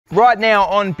Right now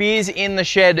on Beers in the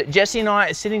Shed, Jesse and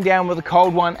I are sitting down with a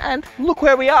cold one, and look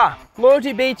where we are.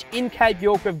 Loyalty Beach in Cape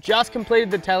York. We've just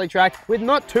completed the tally track with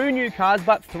not 2 new cars,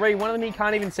 but 3. One of them you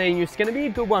can't even see, and it's going to be a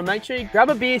good one. Make sure you grab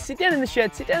a beer, sit down in the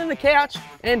shed, sit down on the couch,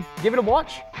 and give it a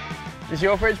watch. Is this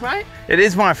your fridge, mate? It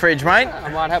is my fridge, mate. I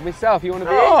might have myself. You want a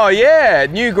beer? Oh, yeah.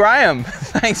 New Graham.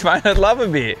 Thanks, mate. I'd love a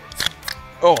beer.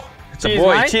 Oh, it's Cheers, a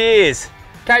boy. mate. Cheers.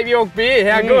 Cape York beer,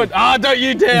 how good. Oh, don't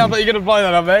you dare. I thought you were going to blow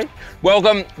that on me.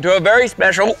 Welcome to a very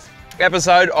special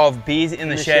episode of Beers in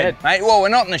the Shed. Mate, well, we're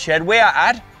not in the shed. We are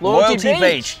at Loyalty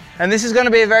Beach. And this is going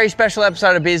to be a very special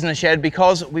episode of Beers in the Shed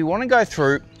because we want to go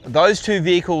through those 2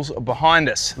 vehicles behind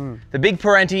us. The big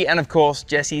Perentie and, of course,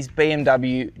 Jesse's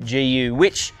BMW GU,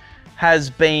 which has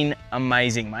been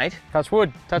amazing, mate. Touch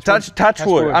wood. Touch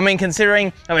wood. I mean,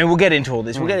 considering, we'll get into all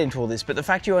this. We'll get into all this. But the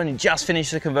fact you only just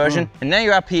finished the conversion and now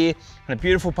you're up here in a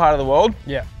beautiful part of the world.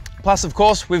 Yeah. Plus, of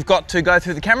course, we've got to go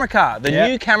through the camera car, the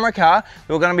new camera car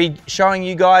that we're going to be showing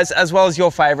you guys, as well as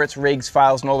your favourites, rigs,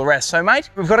 fails, and all the rest. So,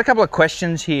 mate, we've got a couple of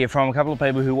questions here from a couple of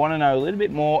people who want to know a little bit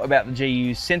more about the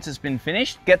GU since it's been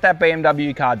finished. Get that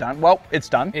BMW car done. Well, it's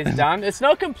done. It's done. It's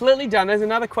not completely done. There's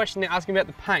another question they're asking about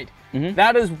the paint.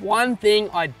 That is one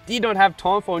thing I did not have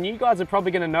time for, and you guys are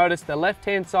probably going to notice the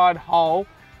left-hand side hole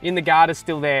in the guard is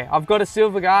still there. I've got a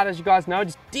silver guard, as you guys know.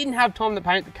 Just didn't have time to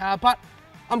paint the car, but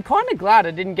I'm kind of glad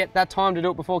I didn't get that time to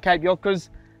do it before Cape York because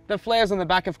the flares on the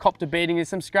back have copped a beating. There's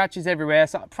some scratches everywhere,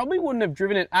 so I probably wouldn't have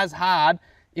driven it as hard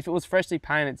if it was freshly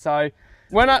painted. So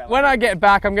when I get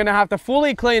back, I'm going to have to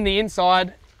fully clean the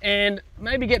inside and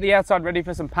maybe get the outside ready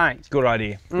for some paint. Good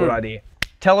idea. Good idea.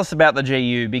 Tell us about the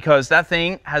GU because that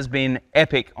thing has been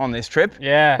epic on this trip.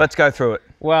 Yeah. Let's go through it.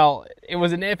 Well, it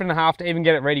was an effort and a half to even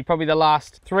get it ready. Probably the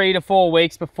last 3 to 4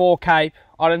 weeks before Cape,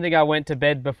 I don't think I went to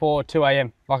bed before 2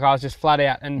 a.m. Like I was just flat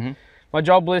out. And my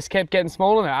job list kept getting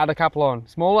smaller now. Add a couple on.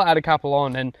 Smaller, add a couple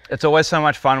on. And it's always so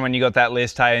much fun when you got that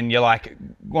list, hey, and you're like,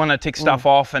 want to tick stuff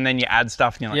off and then you add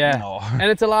stuff and you're like, no. And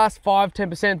it's the last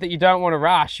 5–10% that you don't want to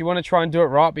rush. You want to try and do it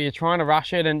right, but you're trying to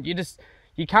rush it and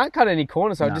you can't cut any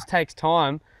corners, so it just takes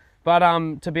time. But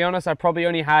to be honest, I probably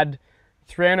only had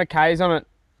 300 Ks on it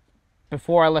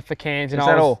before I left for Cairns. And Is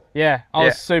that all? Yeah, I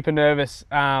was super nervous.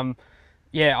 I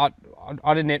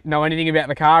didn't know anything about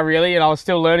the car really, and I was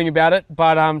still learning about it.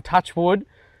 But touch wood,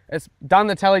 it's done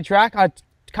the tally track. I had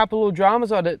a couple of little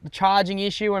dramas. I had a charging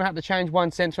issue and I had to change one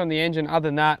sensor on the engine. Other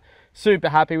than that, super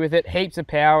happy with it. Heaps of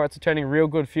power. It's turning real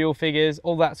good fuel figures,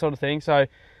 all that sort of thing. So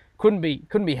couldn't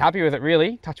be happy with it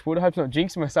really. Touch wood. I hope it's not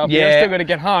jinxing myself. Yeah, I'm still got to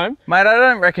get home. Mate, I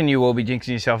don't reckon you will be jinxing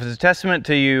yourself. It's a testament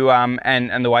to you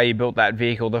and the way you built that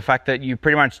vehicle. The fact that you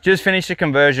pretty much just finished the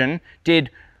conversion,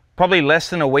 did probably less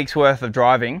than a week's worth of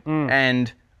driving,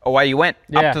 and away you went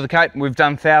up to the Cape. We've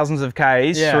done thousands of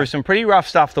Ks through some pretty rough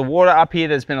stuff. The water up here,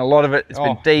 there's been a lot of it. It's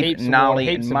been deep, gnarly,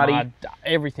 and muddy. Mud,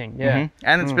 everything,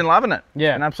 And it's been loving it.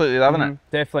 Yeah, been absolutely loving it.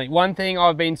 Definitely. One thing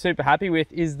I've been super happy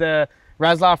with is the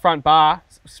Raslar front bar,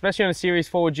 especially on a Series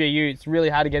 4 GU. It's really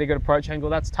hard to get a good approach angle.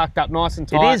 That's tucked up nice and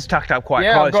tight. It is tucked up quite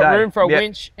close. Yeah, I've got room for a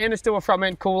winch, and it's still a front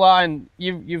vent cooler, and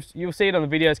you'll see it on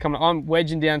the videos coming. I'm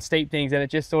wedging down steep things, and it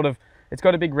just sort of, it's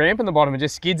got a big ramp in the bottom. It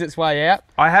just skids its way out.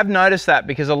 I have noticed that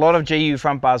because a lot of GU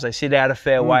front bars, they sit out a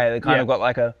fair way. They kind of got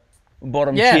like a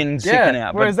bottom chin sticking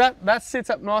out. Whereas that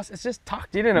sits up nice. It's just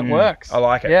tucked in and it works. I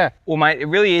like it. Yeah. Well, mate, it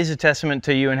really is a testament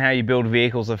to you and how you build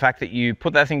vehicles. The fact that you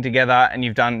put that thing together and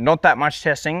you've done not that much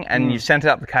testing and you've sent it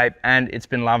up the Cape and it's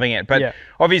been loving it. But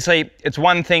obviously, it's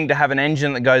one thing to have an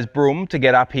engine that goes broom to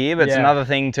get up here, but it's another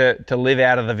thing to live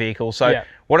out of the vehicle. So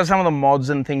what are some of the mods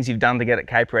and things you've done to get it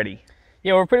Cape ready?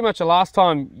 Yeah, well, pretty much the last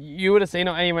time you would have seen,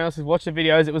 or anyone else who's watched the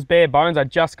videos, it was bare bones. I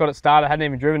just got it started, I hadn't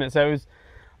even driven it. So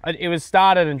it was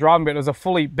started and driving, but it was a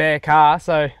fully bare car.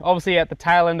 So obviously at the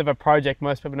tail end of a project,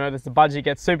 most people know this, the budget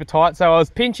gets super tight. So I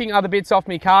was pinching other bits off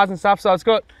my cars and stuff. So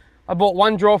I bought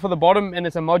one drawer for the bottom and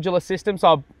it's a modular system. So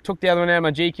I took the other one out of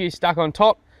my GQ, stuck on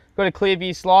top. Got a clear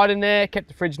view slide in there, kept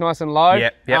the fridge nice and low.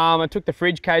 I took the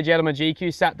fridge cage out of my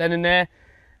GQ, sat that in there.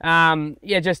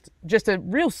 Just a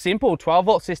real simple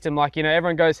 12-volt system. Like,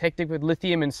 everyone goes hectic with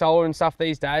lithium and solar and stuff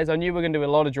these days. I knew we were going to do a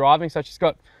lot of driving, so I just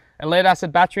got a lead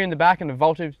acid battery in the back and a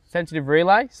voltage sensitive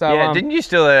relay. So didn't you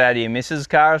steal that out of your missus'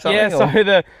 car or something? Yeah,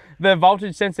 so the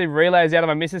voltage sensitive relay is out of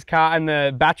my missus' car and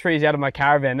the battery is out of my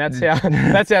caravan. That's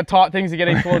how tight things are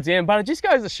getting towards the end. But it just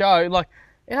goes to show, like,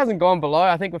 it hasn't gone below.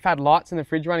 I think we've had lights in the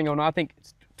fridge running all night. I think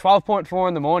it's 12.4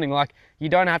 in the morning. Like, you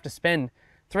don't have to spend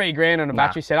 $3 grand on a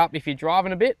battery setup. If you're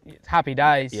driving a bit, it's happy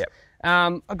days.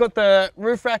 I've got the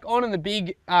roof rack on and the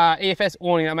big EFS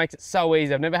awning. That makes it so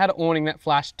easy. I've never had an awning that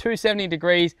flashed 270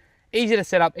 degrees easy to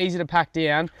set up, easy to pack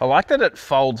down. I like that it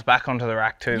folds back onto the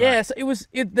rack too. Yeah, so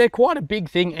they're quite a big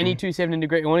thing, any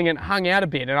 270-degree awning, and it hung out a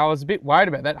bit, and I was a bit worried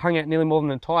about that. It hung out nearly more than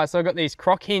the tyre. So I got these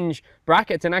croc hinge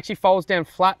brackets and actually folds down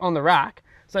flat on the rack.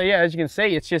 So yeah, as you can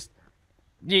see, it's just,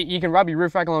 you can rub your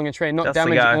roof rack along a tree and not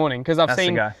damage the awning, because I've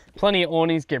seen plenty of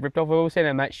awnings get ripped off. We've all seen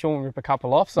our mate Sean rip a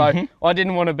couple off, so I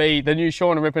didn't want to be the new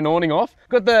Sean and rip an awning off.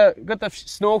 Got the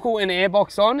snorkel and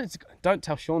airbox on. Don't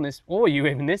tell Sean this, or you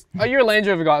even this. Oh, you're a Land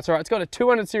Rover guy, it's all right. It's got a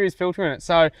 200 series filter in it,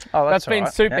 so that's been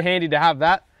super handy to have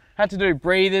that. Had to do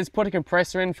breathers, put a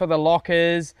compressor in for the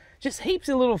lockers, just heaps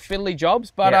of little fiddly jobs,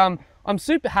 but I'm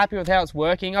super happy with how it's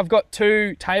working. I've got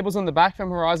 2 tables on the back from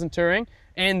Horizon Touring,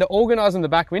 and the organizer in the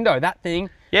back window, that thing.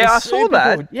 Yeah, I saw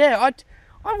that. Good. Yeah,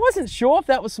 I wasn't sure if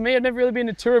that was for me. I've never really been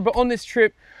a tourer, but on this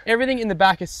trip, everything in the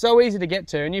back is so easy to get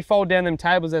to, and you fold down them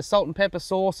tables, there's salt and pepper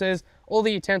sauces, all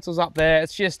the utensils up there.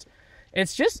 It's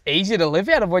just easier to live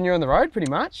out of when you're on the road, pretty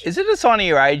much. Is it a sign of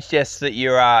your age, Jess, that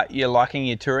you're liking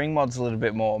your touring mods a little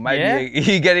bit more? Maybe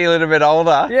you're getting a little bit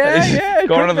older. Yeah,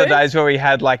 gone to the days where we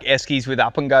had like Eskies with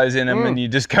up and goes in them, and you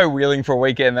just go wheeling for a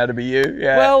weekend. That'd be you.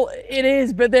 Yeah. Well, it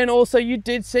is, but then also you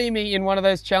did see me in one of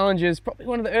those challenges, probably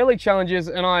one of the early challenges,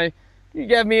 and you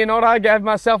gave me a nod, I gave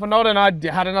myself a nod, and I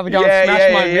had another go and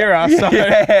smash my mirror. So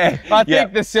I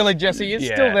think the silly Jesse is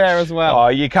still there as well.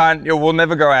 Oh, we'll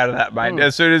never go out of that, mate.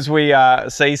 As soon as we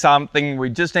see something, we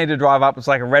just need to drive up. It's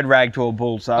like a red rag to a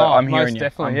bull. So I'm hearing you.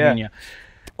 I'm hearing you.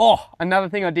 Oh, another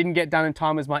thing I didn't get done in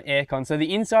time was my aircon. So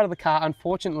the inside of the car,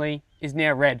 unfortunately, is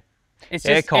now red. It's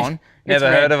just, aircon? Never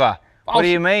heard of her. What do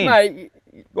you mean? Mate,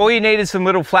 all you need is some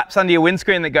little flaps under your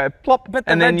windscreen that go plop, but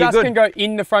then dust can go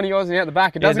in the front of yours and out the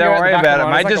back. It doesn't don't go worry out the back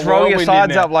about it, mate. Just roll your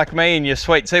sides up like me and you're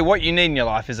sweet. See, what you need in your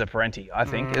life is a Perentie, I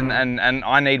think, and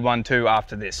I need one too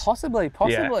after this. Possibly,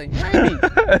 maybe.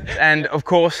 And of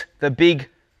course, the big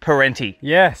Perentie.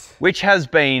 Yes. Which has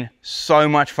been so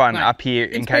much fun up here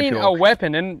in Cape York. It's been a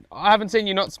weapon, and I haven't seen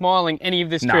you not smiling any of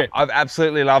this trip. I've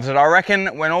absolutely loved it. I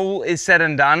reckon when all is said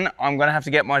and done, I'm going to have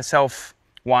to get myself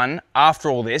one after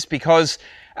all this, because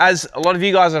as a lot of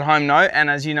you guys at home know, and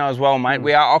as you know as well, mate,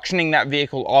 we are auctioning that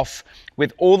vehicle off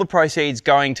with all the proceeds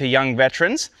going to young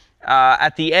veterans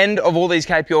at the end of all these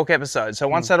Cape York episodes. So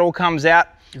once that all comes out,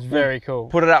 it's very cool.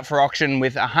 Put it up for auction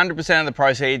with 100% of the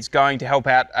proceeds going to help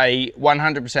out a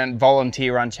 100%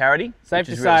 volunteer-run charity. Safe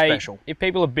to say, if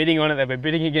people are bidding on it, they'll be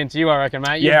bidding against you, I reckon,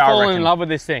 mate. You've fallen in love with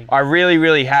this thing. I really,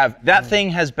 really have. That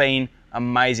thing has been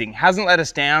amazing. Hasn't let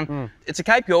us down. It's a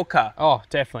Cape York car. Oh,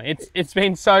 definitely. It's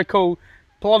been so cool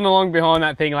plodding along behind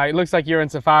that thing. Like, it looks like you're in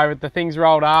safari with the things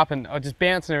rolled up and just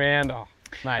bouncing around. Oh,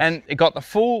 mate. And it got the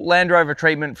full Land Rover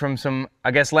treatment from some,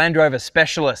 I guess, Land Rover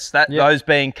specialists. Those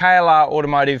being KLR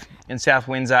Automotive in South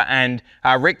Windsor and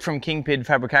Rick from Kingpin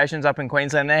Fabrications up in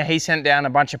Queensland there. He sent down a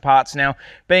bunch of parts. Now,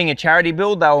 being a charity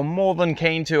build, they were more than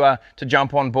keen to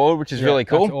jump on board, which is really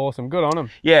cool. That's awesome. Good on them.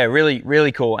 Yeah, really,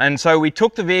 really cool. And so we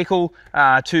took the vehicle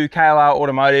to KLR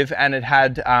Automotive, and it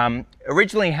had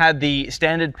originally had the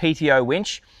standard PTO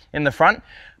winch in the front.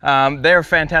 They're a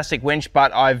fantastic winch,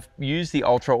 but I've used the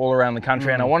Ultra all around the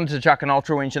country and I wanted to chuck an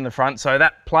Ultra winch in the front. So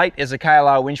that plate is a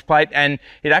KLR winch plate, and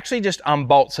it actually just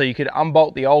unbolts. So you could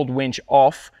unbolt the old winch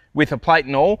off with a plate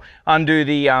and all, undo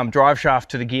the drive shaft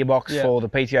to the gearbox for the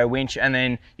PTO winch, and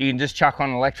then you can just chuck on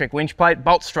an electric winch plate,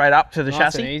 bolt straight up to the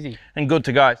chassis, and easy, and good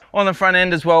to go. On the front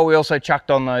end as well, we also chucked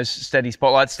on those Steady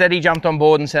spotlights. Steady jumped on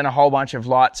board and sent a whole bunch of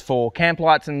lights for camp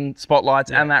lights and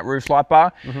spotlights and that roof light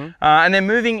bar. And then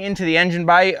moving into the engine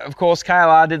bay, of course,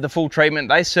 KLR did the full treatment.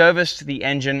 They serviced the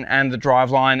engine and the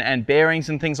driveline and bearings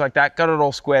and things like that, got it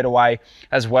all squared away,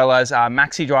 as well as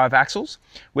maxi drive axles,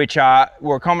 which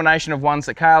were a combination of ones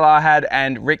that KLR had,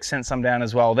 and Rick sent some down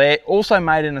as well. They're also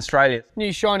made in Australia.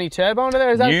 New shiny turbo under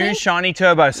there, is that New shiny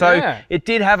turbo. So it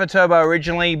did have a turbo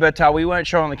originally, but we weren't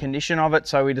sure on the condition of it,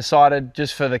 so we decided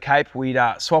just for the Cape, we'd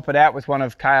swap it out with one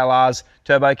of KLR's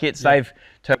turbo kits. They've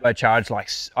turbocharged like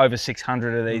over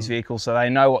 600 of these vehicles, so they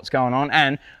know what's going on,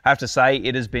 and I have to say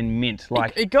it has been mint.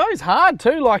 Like it goes hard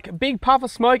too, like a big puff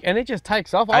of smoke and it just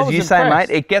takes off. As you say,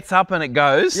 mate, it gets up and it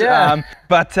goes.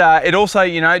 But it also,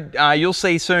 you know, you'll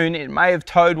see soon, it may have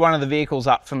towed one of the vehicles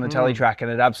up from the telly track, and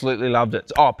it absolutely loved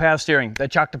it. Oh, power steering. They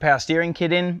chucked a power steering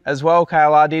kit in as well,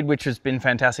 KLR did, which has been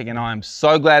fantastic, and I am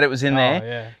so glad it was in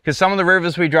there, because some of the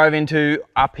rivers we drove into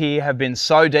up here have been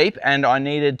so deep, and I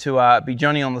needed to be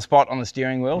Johnny on the spot on the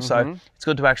steering wheel, so it's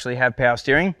good to actually have power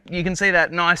steering. You can see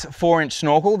that nice 4-inch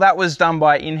snorkel. That was done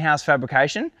by in-house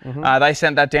fabrication. They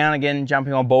sent that down again,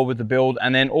 jumping on board with the build,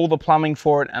 and then all the plumbing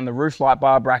for it and the roof light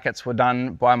bar brackets were done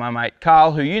by my mate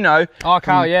Carl, who you know. Oh,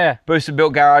 Carl, Boosted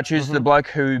Built Garage, who's the bloke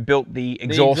who built the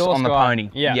exhaust on the guy. Pony.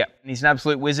 Yeah. He's an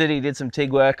absolute wizard. He did some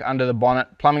TIG work under the bonnet,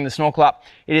 plumbing the snorkel up.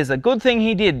 It is a good thing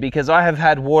he did, because I have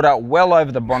had water well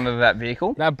over the bonnet of that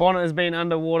vehicle. That bonnet has been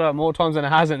underwater more times than it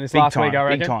hasn't this last week, I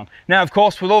reckon. Big time. Now, of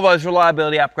course, with all those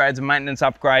reliability upgrades and maintenance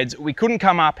upgrades, we couldn't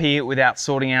come up here without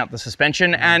sorting out the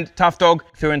suspension, and Tough Dog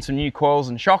threw in some new coils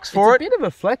and shocks for it. It's a bit of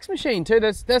a flex machine too.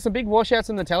 There's some big washouts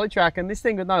in the telly track, and this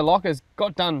thing with no lockers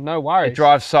got done, no worries. It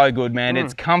drives so good, man.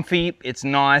 It's comfy, it's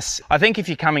nice. I think if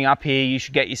you're coming up here, you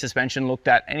should get your suspension looked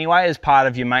at anyway as part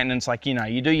of your maintenance. Like, you know,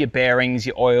 you do your bearings,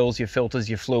 your oils, your filters,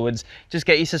 your fluids. Just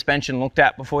get your suspension looked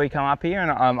at before you come up here,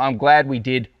 and I'm glad we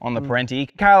did on the Perentie.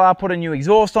 KLR put a new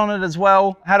exhaust on it as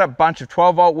well. Had a bunch of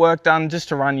 12-volt work done just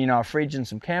to run, you know, a fridge and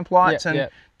some camp lights, and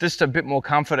just a bit more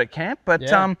comfort at camp. But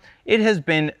it has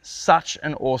been such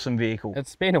an awesome vehicle.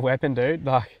 It's been a weapon, dude.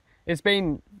 Like, it's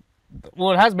been,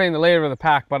 well, it has been the leader of the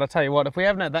pack, but I tell you what, if we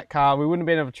haven't had that car, we wouldn't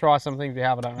have been able to try some things we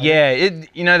have, I don't know. Yeah,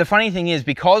 you know, the funny thing is,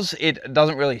 because it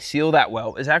doesn't really seal that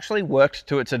well, it's actually worked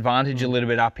to its advantage a little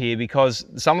bit up here, because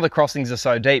some of the crossings are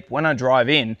so deep. When I drive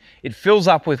in, it fills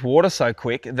up with water so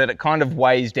quick that it kind of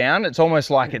weighs down. It's almost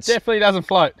like it definitely doesn't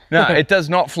float. No, it does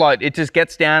not float. It just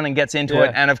gets down and gets into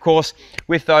it. And of course,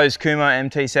 with those Kuma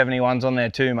MT71s on there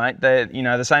too, mate, they're, you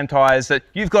know, the same tyres that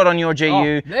you've got on your GU.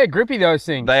 Oh, they're grippy, those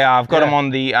things. They are. I've got them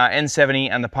on the N70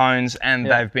 and the Pones, and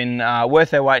they've been worth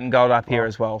their weight in gold up here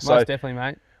as well. So most definitely,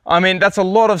 mate. I mean, that's a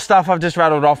lot of stuff I've just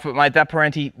rattled off, but mate, that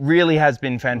Perentie really has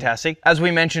been fantastic. As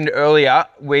we mentioned earlier,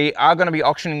 we are going to be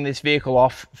auctioning this vehicle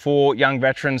off for young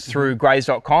veterans through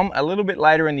grays.com a little bit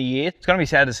later in the year. It's going to be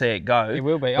sad to see it go. It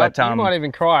will be. But, you might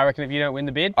even cry, I reckon, if you don't win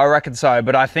the bid. I reckon so,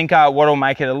 but I think what will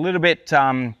make it a little bit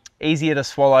easier to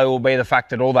swallow will be the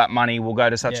fact that all that money will go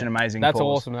to such an amazing cause. That's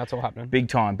awesome. That's all happening. Big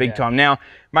time, big time. Now,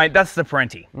 mate, that's the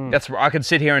Perentie. I could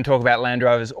sit here and talk about Land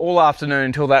Rovers all afternoon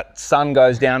until that sun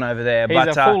goes down over there.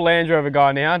 He's a full Land Rover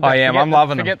guy now. I am. I'm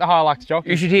loving them. Forget the Hilux jockey.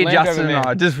 You should hear Justin and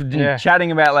I just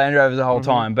chatting about Land Rovers the whole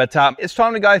time. But it's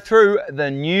time to go through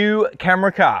the new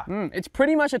camera car. It's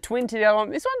pretty much a twin to the other one.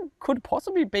 This one could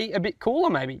possibly be a bit cooler,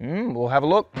 maybe. We'll have a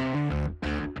look.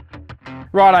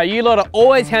 Righto, you lot are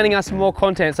always handing us more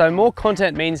content, so more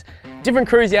content means different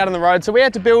crews out on the road, so we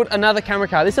had to build another camera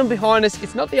car. This one behind us,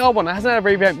 it's not the old one, it hasn't had a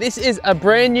revamp. This is a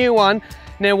brand new one.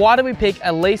 Now, why did we pick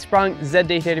a leaf-sprung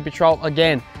ZD30 Patrol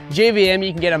again? GVM,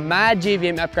 you can get a mad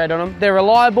GVM upgrade on them. They're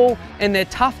reliable and they're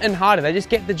tough and hardy. They just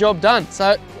get the job done.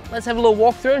 So let's have a little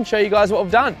walk through and show you guys what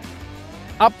we've done.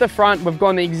 Up the front, we've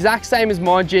gone the exact same as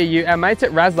my GU. Our mates at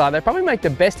Razzler, they probably make the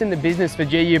best in the business for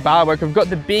GU bar work. We've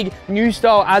got the big new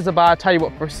style Azza bar. I tell you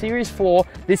what, for Series 4,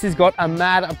 this has got a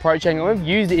mad approach angle. We've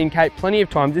used it in Cape plenty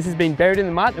of times. This has been buried in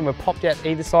the mud and we've popped out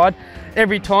either side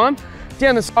every time.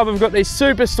 Down the side, we've got these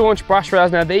super staunch brush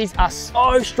rails. Now, these are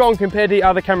so strong compared to the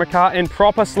other camera car, and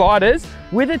proper sliders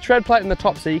with a tread plate in the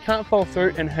top, so you can't fall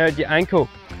through and hurt your ankle.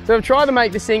 So we've tried to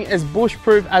make this thing as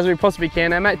bush-proof as we possibly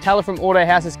can. Our mate Taylor from Auto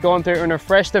House has gone through and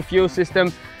refreshed the fuel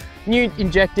system, new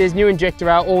injectors, new injector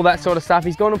rail, all that sort of stuff.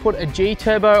 He's gone to put a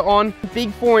G-turbo on, big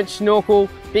 4-inch snorkel,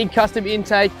 big custom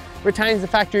intake, retains the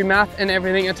factory math and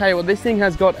everything. I tell you what, this thing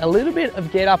has got a little bit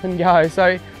of get up and go,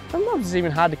 so sometimes it's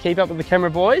even hard to keep up with the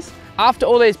camera boys. After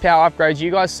all these power upgrades, you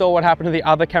guys saw what happened to the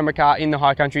other camera car in the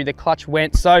high country. The clutch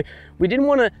went, so we didn't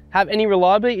want to have any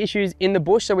reliability issues in the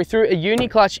bush, so we threw a uni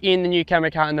clutch in the new camera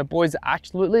car, and the boys are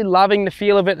absolutely loving the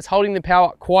feel of it. It's holding the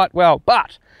power quite well,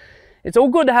 but it's all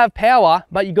good to have power,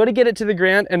 but you got to get it to the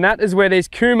ground, and that is where these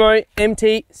Kumo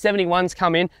MT71s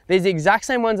come in. They're the exact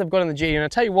same ones I've got on the GU, and I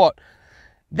tell you what,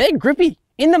 they're grippy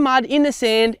in the mud, in the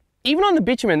sand, even on the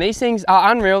bitumen. These things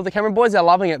are unreal. The camera boys are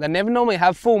loving it. They never normally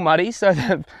have full muddy, so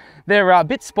they're a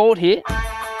bit sport here.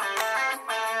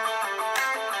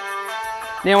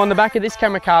 Now, on the back of this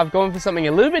camera car, I've gone for something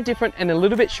a little bit different and a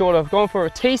little bit shorter. I've gone for a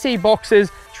TC Boxes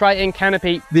tray and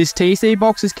canopy. This TC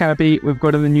Boxes canopy we've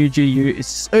got in the new GU is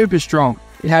super strong.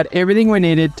 It had everything we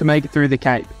needed to make it through the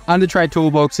Cape. Under tray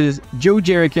toolboxes, dual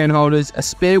jerrycan holders, a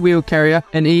spare wheel carrier,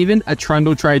 and even a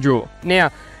trundle tray drawer.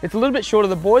 Now, it's a little bit shorter.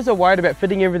 The boys are worried about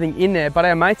fitting everything in there, but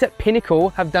our mates at Pinnacle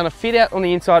have done a fit out on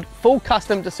the inside, full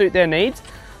custom to suit their needs.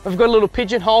 We've got a little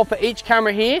pigeonhole for each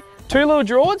camera here, 2 little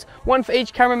drawers, 1 for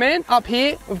each cameraman. Up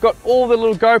here, we've got all the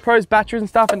little GoPros, batteries and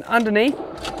stuff, and underneath,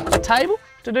 a table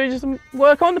to do just some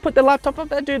work on, to put the laptop up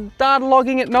there, do data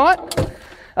logging at night.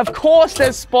 Of course,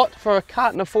 there's spot for a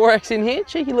carton of 4X in here.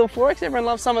 Cheeky little 4X, everyone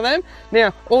loves some of them.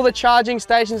 Now, all the charging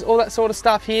stations, all that sort of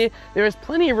stuff here. There is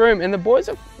plenty of room, and the boys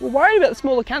are worried about the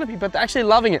smaller canopy, but they're actually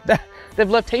loving it. They've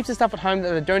left heaps of stuff at home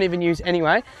that they don't even use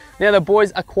anyway. Now, the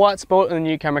boys are quite spoiled in the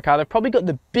new camera car. They've probably got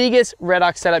the biggest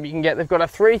Redux setup you can get. They've got a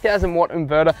 3,000 watt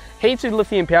inverter, heaps of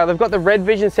lithium power. They've got the Red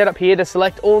Vision setup here to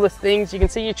select all the things. You can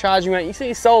see your charging rate, you can see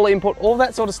your solar input, all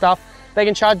that sort of stuff. They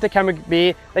can charge the camera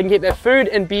beer. They can keep their food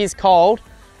and beers cold.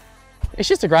 It's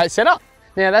just a great setup.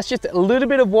 Now that's just a little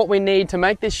bit of what we need to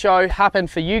make this show happen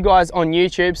for you guys on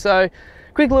YouTube. So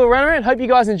quick little run around. Hope you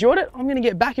guys enjoyed it. I'm gonna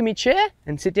get back in my chair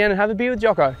and sit down and have a beer with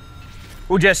Jocko.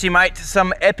 Well, Jesse, mate,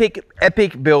 some epic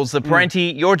builds. The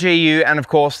Perentie, your GU, and of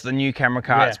course the new camera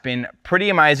car. It's been pretty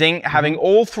amazing having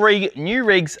all 3 new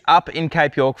rigs up in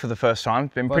Cape York for the first time.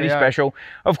 It's been pretty special.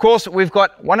 Of course, we've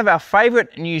got one of our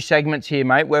favourite new segments here,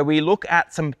 mate, where we look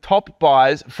at some top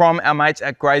buys from our mates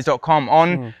at cries.com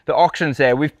on the auctions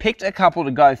there. We've picked a couple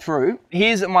to go through.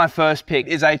 Here's my first pick,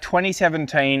 is a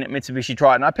 2017 Mitsubishi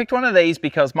Triton. I picked one of these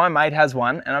because my mate has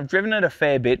one and I've driven it a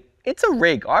fair bit. It's a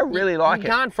rig. I really like it. You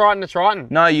can't frighten a Triton.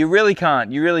 No, you really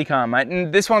can't. You really can't, mate.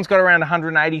 And this one's got around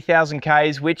 180,000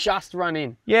 Ks, which... Just run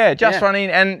in. Yeah, just run in.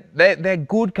 And they're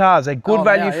good cars. They're good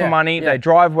value for money. They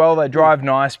drive well. They drive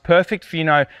nice. Perfect for, you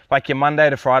know, like your Monday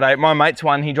to Friday. My mate's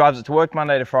one, he drives it to work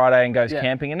Monday to Friday and goes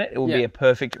camping in it. It will be a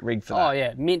perfect rig for that. Oh,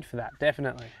 yeah. Mint for that.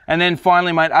 Definitely. And then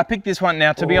finally, mate, I picked this one.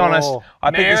 Now, to be honest,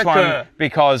 I picked this one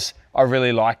because... I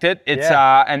really liked it. It's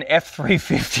an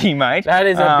F350, mate. That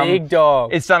is a big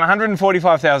dog. It's done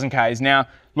 145,000 Ks. Now,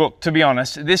 look, to be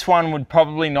honest, this one would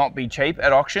probably not be cheap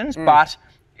at auctions, but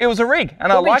it was a rig,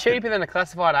 and I liked it. It'd be cheaper than a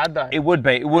classified ad, though. It would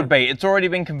be. It would be. It's already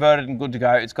been converted and good to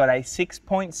go. It's got a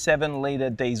 6.7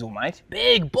 litre diesel, mate.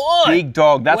 Big boy. Big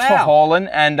dog. That's for hauling.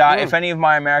 And if any of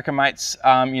my American mates,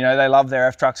 you know, they love their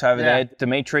F-trucks over there,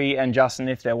 Dimitri and Justin,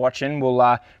 if they're watching,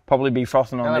 will probably be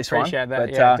frothing on this one. I appreciate that. But,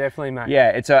 yeah, definitely, mate.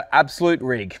 Yeah, it's an absolute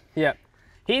rig. Yeah.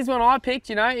 Here's one I picked,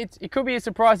 you know, it could be a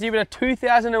surprise to you, but a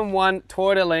 2001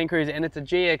 Toyota Land Cruiser, and it's a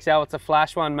GXL, it's a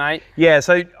flash one, mate. Yeah,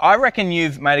 so I reckon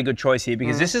you've made a good choice here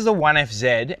because this is a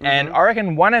 1FZ, and I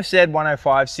reckon 1FZ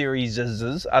 105 series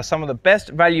are some of the best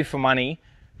value for money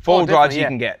four-wheel drives you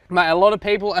can get. Mate, a lot of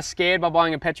people are scared by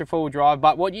buying a petrol four-wheel drive,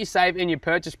 but what you save in your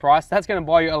purchase price, that's going to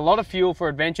buy you a lot of fuel for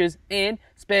adventures and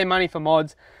spare money for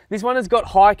mods. This one has got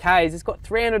high Ks, it's got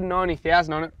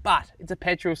 390,000 on it, but it's a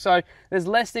petrol, so there's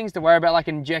less things to worry about like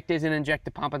injectors and injector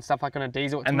pump and stuff like on a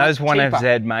diesel. It's and those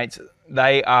 1FZ mates,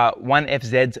 they are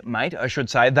 1FZs, mate, I should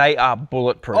say, they are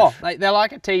bulletproof. Oh, they're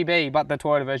like a TB, but the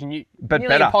Toyota version. But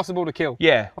nearly better. Impossible to kill.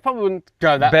 Yeah. I probably wouldn't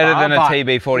go that better far. Better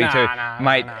than a TB42. Nah,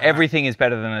 mate, everything is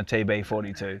better than a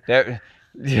TB42.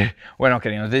 Yeah, we're not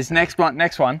getting on this. Next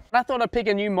one. I thought I'd pick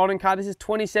a new modern car. This is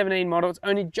 2017 model. It's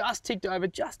only just ticked over,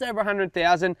 just over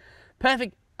 100,000.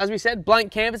 Perfect, as we said,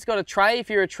 blank canvas. It's got a tray if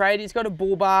you're a tradie. It's got a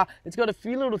bull bar. It's got a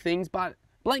few little things, but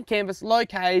blank canvas, low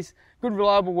Ks, good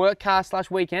reliable work car /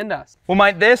 weekender. Well,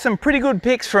 mate, there's some pretty good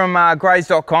picks from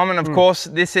Grays.com, and of course,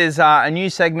 this is a new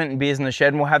segment in Beers in the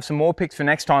Shed, and we'll have some more picks for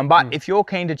next time. But if you're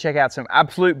keen to check out some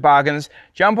absolute bargains,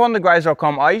 jump on the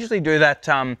Grays.com. I usually do that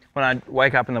when I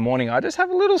wake up in the morning. I just have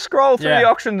a little scroll through the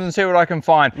auctions and see what I can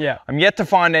find. Yeah. I'm yet to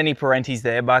find any Perentes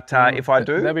there, but if I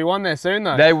do... There'll be one there soon,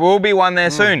 though. There will be one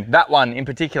there soon, that one in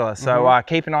particular. So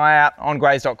keep an eye out on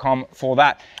Grays.com for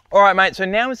that. All right, mate, so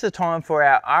now is the time for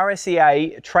our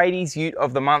RSEA Tradies Ute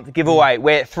of the Month giveaway,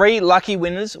 where 3 lucky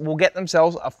winners will get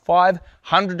themselves a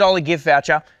 $500 gift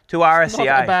voucher to RSEA.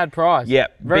 Not a bad prize. Yeah,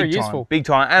 very useful. Big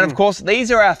time. And of course,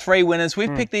 these are our 3 winners.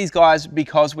 We've picked these guys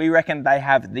because we reckon they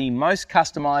have the most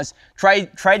customized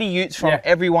tradie utes from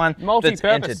everyone that's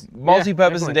entered.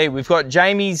 Multi-purpose indeed. We've got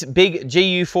Jamie's big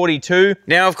GU42.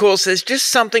 Now, of course, there's just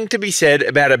something to be said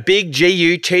about a big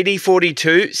GU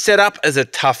TD42 set up as a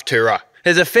tough tourer.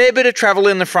 There's a fair bit of travel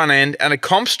in the front end and a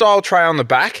comp-style tray on the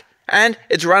back, and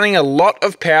it's running a lot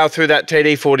of power through that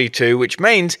TD42, which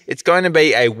means it's going to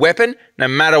be a weapon no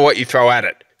matter what you throw at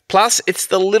it. Plus, it's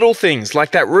the little things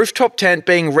like that rooftop tent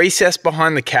being recessed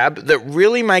behind the cab that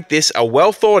really make this a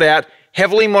well thought out,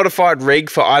 heavily modified rig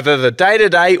for either the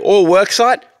day-to-day or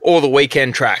worksite or the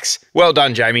weekend tracks. Well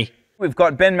done, Jamie. We've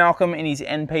got Ben Malcolm in his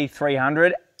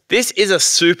NP300. This is a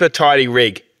super tidy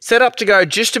rig. Set up to go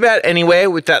just about anywhere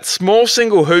with that small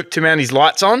single hoop to mount his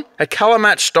lights on, a colour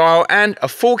match style and a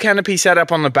full canopy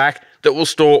setup on the back that will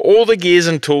store all the gears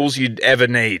and tools you'd ever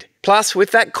need. Plus,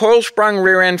 with that coil sprung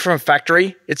rear end from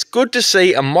factory, it's good to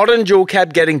see a modern dual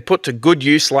cab getting put to good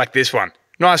use like this one.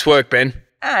 Nice work, Ben.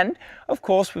 And, of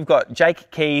course, we've got Jake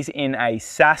Keys in a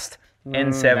SAST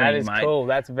N70, that is mate. Cool,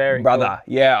 that's very Brother,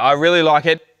 cool. Yeah, I really like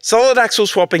it. Solid axle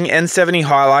swapping N70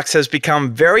 Hilux has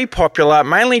become very popular,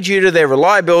 mainly due to their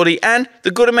reliability and the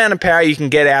good amount of power you can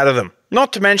get out of them.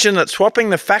 Not to mention that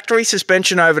swapping the factory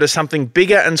suspension over to something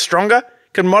bigger and stronger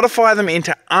can modify them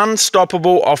into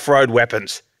unstoppable off-road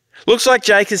weapons. Looks like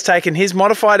Jake has taken his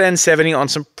modified N70 on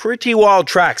some pretty wild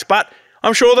tracks, but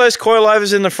I'm sure those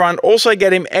coilovers in the front also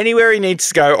get him anywhere he needs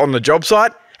to go on the job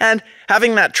site, and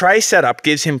having that tray setup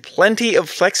gives him plenty of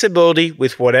flexibility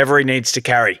with whatever he needs to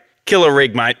carry. killer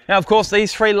rig, mate. Now, of course,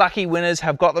 these 3 lucky winners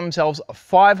have got themselves a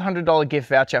 $500 gift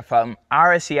voucher from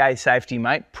RSEA Safety,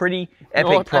 mate. Pretty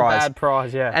epic prize. Not a bad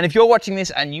prize, yeah. And if you're watching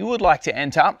this and you would like to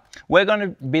enter, we're going to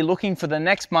be looking for the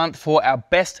next month for our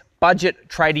best budget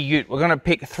trader ute. We're going to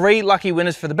pick 3 lucky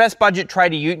winners for the best budget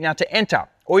trader ute. Now, to enter,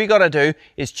 all you got to do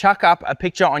is chuck up a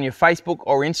picture on your Facebook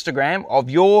or Instagram of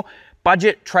your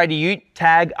budget trader ute,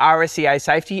 tag RSEA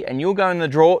Safety, and you'll go in the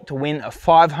draw to win a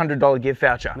 $500 gift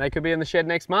voucher. And they could be in the shed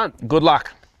next month. Good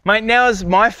luck. Mate, now is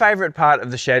my favourite part of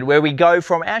the shed, where we go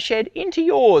from our shed into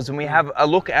yours and we have a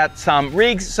look at some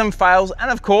rigs, some fails,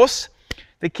 and of course,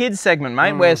 the kids segment,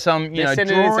 mate, where some, you know,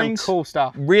 drawings, some cool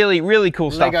stuff. Really cool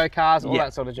stuff. Lego cars, all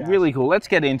that sort of jazz. Really cool. Let's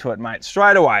get into it, mate,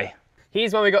 straight away.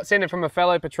 Here's one we got sent in from a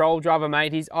fellow patrol driver,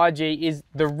 mate. His IG is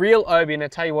the real Obi, and I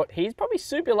tell you what, he's probably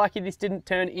super lucky this didn't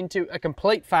turn into a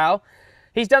complete fail.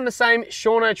 He's done the same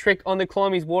Shauno trick on the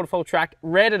Climbys waterfall track,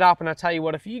 read it up, and I tell you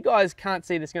what, if you guys can't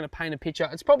see this, going to paint a picture.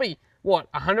 It's probably, what,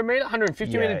 100 metre,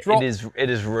 150 metre drop? It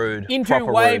is rude. Into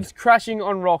waves, crashing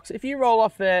on rocks. If you roll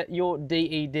off there, you're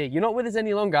DED. You're not with us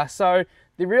any longer, so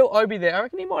the real Obi there, I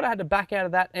reckon he might have had to back out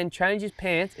of that and change his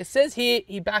pants. It says here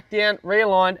he backed down,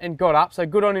 realigned, and got up. So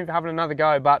good on him for having another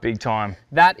go. But big time.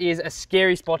 That is a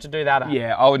scary spot to do that at.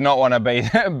 Yeah, I would not want to be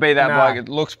that bloke. It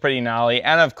looks pretty gnarly.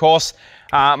 And of course,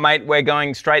 mate, we're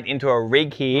going straight into a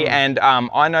rig here, and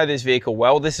I know this vehicle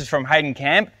well. This is from Hayden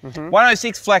Camp.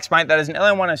 106 Flex, mate. That is an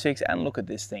LM106, and look at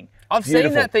this thing. I've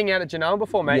seen that thing out at Genoa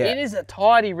before, mate. Yeah. It is a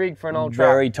tidy rig for an old truck.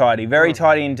 Very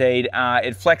tidy indeed.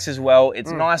 It flexes well. It's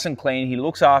nice and clean. He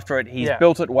looks after it. He's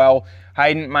built it well.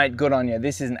 Hayden, mate, good on you.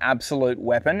 This is an absolute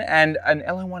weapon. And an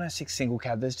LM106 single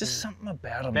cab, there's just something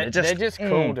about them. They're just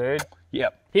cool, dude.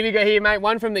 Yep. Here we go here, mate.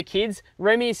 One from the kids.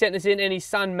 Remy sent this in, and his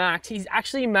son Max, he's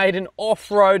actually made an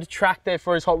off-road track there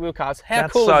for his Hot Wheel cars. How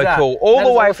cool is that? That's so cool. All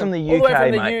the way from the UK, mate. All the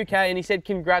way from the UK, and he said,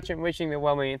 congrats and wishing them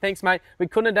well, man. Thanks, mate. We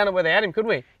couldn't have done it without him, could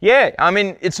we? Yeah, I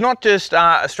mean, it's not just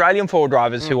Australian four-wheel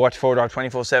drivers who watch four-wheel drive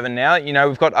 24/7 now. You know,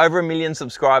 we've got over 1 million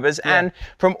subscribers, and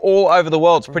from all over the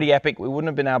world. It's pretty epic. We wouldn't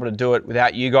have been able to do it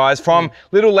without you guys. From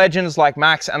little legends like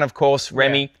Max and, of course,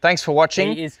 Remy. Thanks for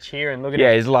watching. He is cheering. Look at him.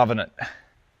 Yeah, he's loving it.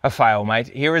 A fail, mate.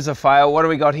 Here is a fail. What do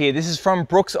we got here? This is from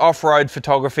Brooks Off-Road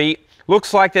Photography.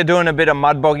 Looks like they're doing a bit of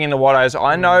mud bogging in the Wattos.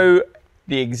 I know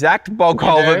the exact bog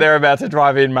hole that they're about to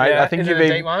drive in, mate. Yeah. I think is it a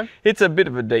deep one? It's a bit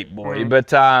of a deep boy,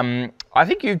 but I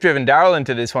think you've driven Daryl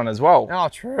into this one as well. Oh,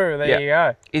 true. There you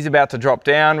go. He's about to drop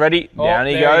down. Ready? Oh, down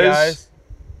he goes.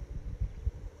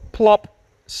 Plop.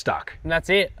 Stuck. And that's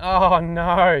it. Oh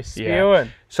no, spewing.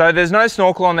 Yeah. So there's no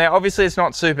snorkel on there. Obviously it's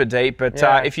not super deep, but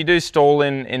if you do stall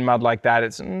in mud like that,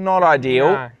 it's not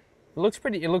ideal. No. It looks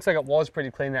like it was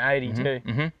pretty clean at 80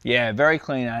 too. Yeah, very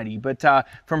clean 80. But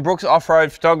from Brooks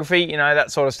Off-Road Photography, you know,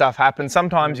 that sort of stuff happens.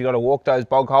 Sometimes you got to walk those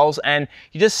bog holes, and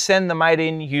you just send the mate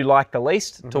in you like the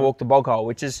least to walk the bog hole,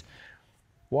 which is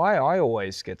why I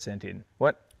always get sent in.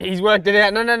 What? He's worked it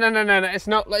out. No. It's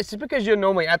not. It's just because you're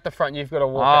normally at the front, you've got to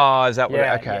walk. Oh, is that what?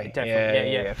 Okay. Yeah,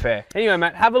 definitely. Yeah, fair. Anyway,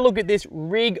 mate, have a look at this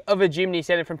rig of a Jimny.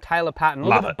 Sent it from Taylor Patton. Look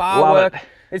Love at the it. bar work.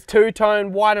 It's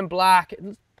two-tone, white and black.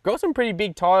 It's got some pretty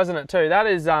big tyres in it too. That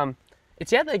is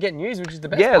it's out there getting used, which is the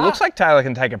best part. It looks like Taylor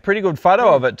can take a pretty good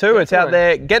photo of it too. It's out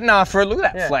there getting after it. Look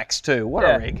at that flex too. What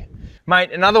a rig.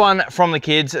 Mate, another one from the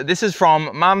kids. This is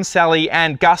from Mum Sally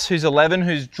and Gus, who's 11,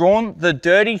 who's drawn the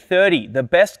Dirty 30, the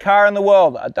best car in the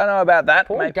world. I don't know about that.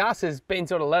 Poor mate. Gus has been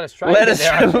sort of led astray. Led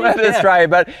astray,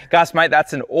 but Gus, mate,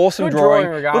 that's an awesome drawing.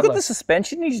 Look at the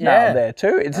suspension he's nailed there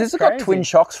too. It's got twin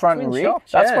shocks front and rear.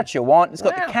 That's what you want. It's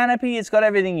got the canopy. It's got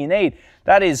everything you need.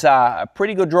 That is a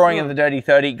pretty good drawing of the Dirty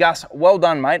 30. Gus, well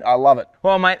done, mate. I love it.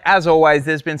 Well, mate, as always,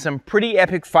 there's been some pretty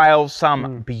epic fails,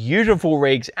 some beautiful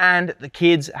rigs, and the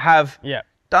kids have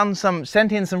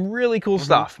sent in some really cool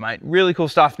stuff, mate. Really cool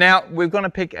stuff. Now, we're going to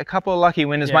pick a couple of lucky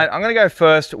winners, mate. I'm going to go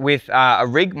first with a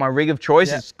rig, my rig of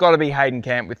choice. It's got to be Hayden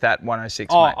Camp with that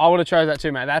 106, mate. I would have chose that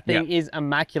too, mate. That thing is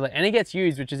immaculate, and it gets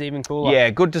used, which is even cooler. Yeah,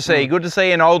 good to see. Good to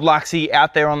see an old Luxie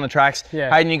out there on the tracks.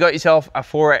 Hayden, you got yourself a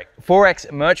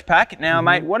 4X merch pack. Now,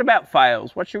 mate, what about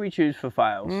fails? What should we choose for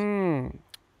fails?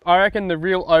 I reckon the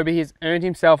real Obi has earned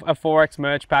himself a 4X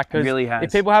merch pack. Really has.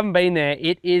 If people haven't been there,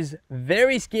 it is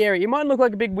very scary. It might look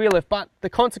like a big wheel lift, but the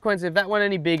consequence of that one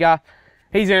any bigger,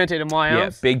 he's earned it in my eyes.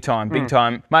 Yeah, big time, big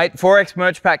time. Mate, 4X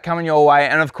merch pack coming your way.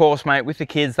 And of course, mate, with the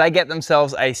kids, they get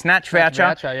themselves a snatch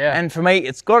voucher. And for me,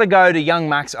 it's got to go to young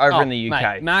Max over in the UK.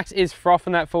 Mate, Max is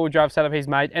frothing that full drive setup he's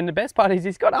made. And the best part is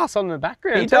he's got us on the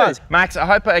background. He does. Max, I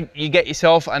hope you get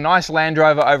yourself a nice Land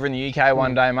Rover over in the UK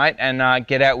one day, mate, and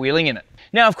get out wheeling in it.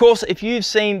 Now, of course, if you've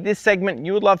seen this segment and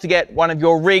you would love to get one of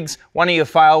your rigs, one of your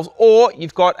fails, or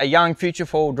you've got a young future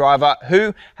four-wheel driver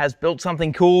who has built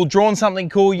something cool, drawn something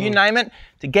cool, you name it,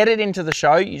 to get it into the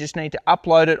show, you just need to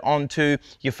upload it onto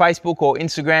your Facebook or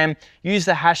Instagram. Use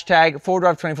the hashtag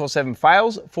 4Drive247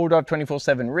 fails,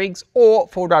 4Drive247 rigs, or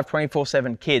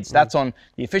 4Drive247 kids. That's on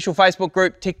the official Facebook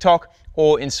group, TikTok,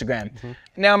 or Instagram.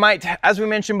 Now, mate, as we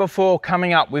mentioned before,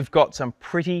 coming up, we've got some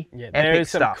pretty epic there is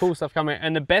some cool stuff coming.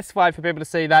 And the best way for people to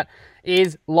see that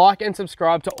is like and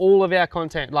subscribe to all of our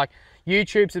content. Like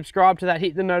YouTube, subscribe to that,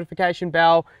 hit the notification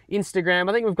bell. Instagram,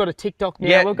 I think we've got a TikTok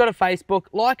now, we've got a Facebook,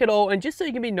 like it all, and just so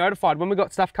you can be notified when we've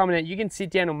got stuff coming out, you can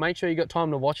sit down and make sure you got time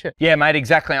to watch it. Yeah, mate,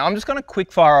 exactly. I'm just gonna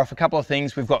quick fire off a couple of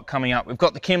things we've got coming up. We've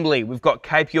got the Kimberley, we've got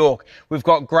Cape York, we've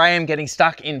got Graham getting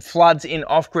stuck in floods in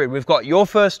off-grid, we've got your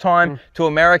first time to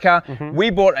America.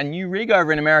 We bought a new rig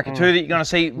over in America too that you're gonna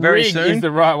see very soon. Rig is the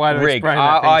right way to explain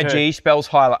that. R-I-G spells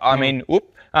highlight, I mean, whoop.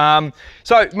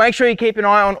 So make sure you keep an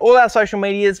eye on all our social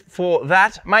medias for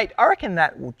that. Mate, I reckon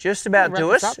that will just about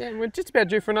do us. Yeah, we're just about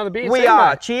due for another beer. We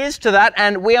are. Cheers to that.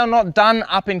 And we are not done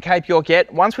up in Cape York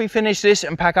yet. Once we finish this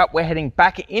and pack up, we're heading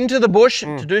back into the bush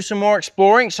to do some more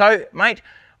exploring. So, mate,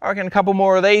 I reckon a couple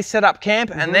more of these, set up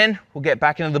camp, and then we'll get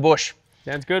back into the bush.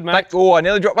 Sounds good, mate. Oh, I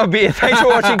nearly dropped my beer. Thanks for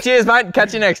watching. Cheers, mate.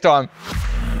 Catch you next time.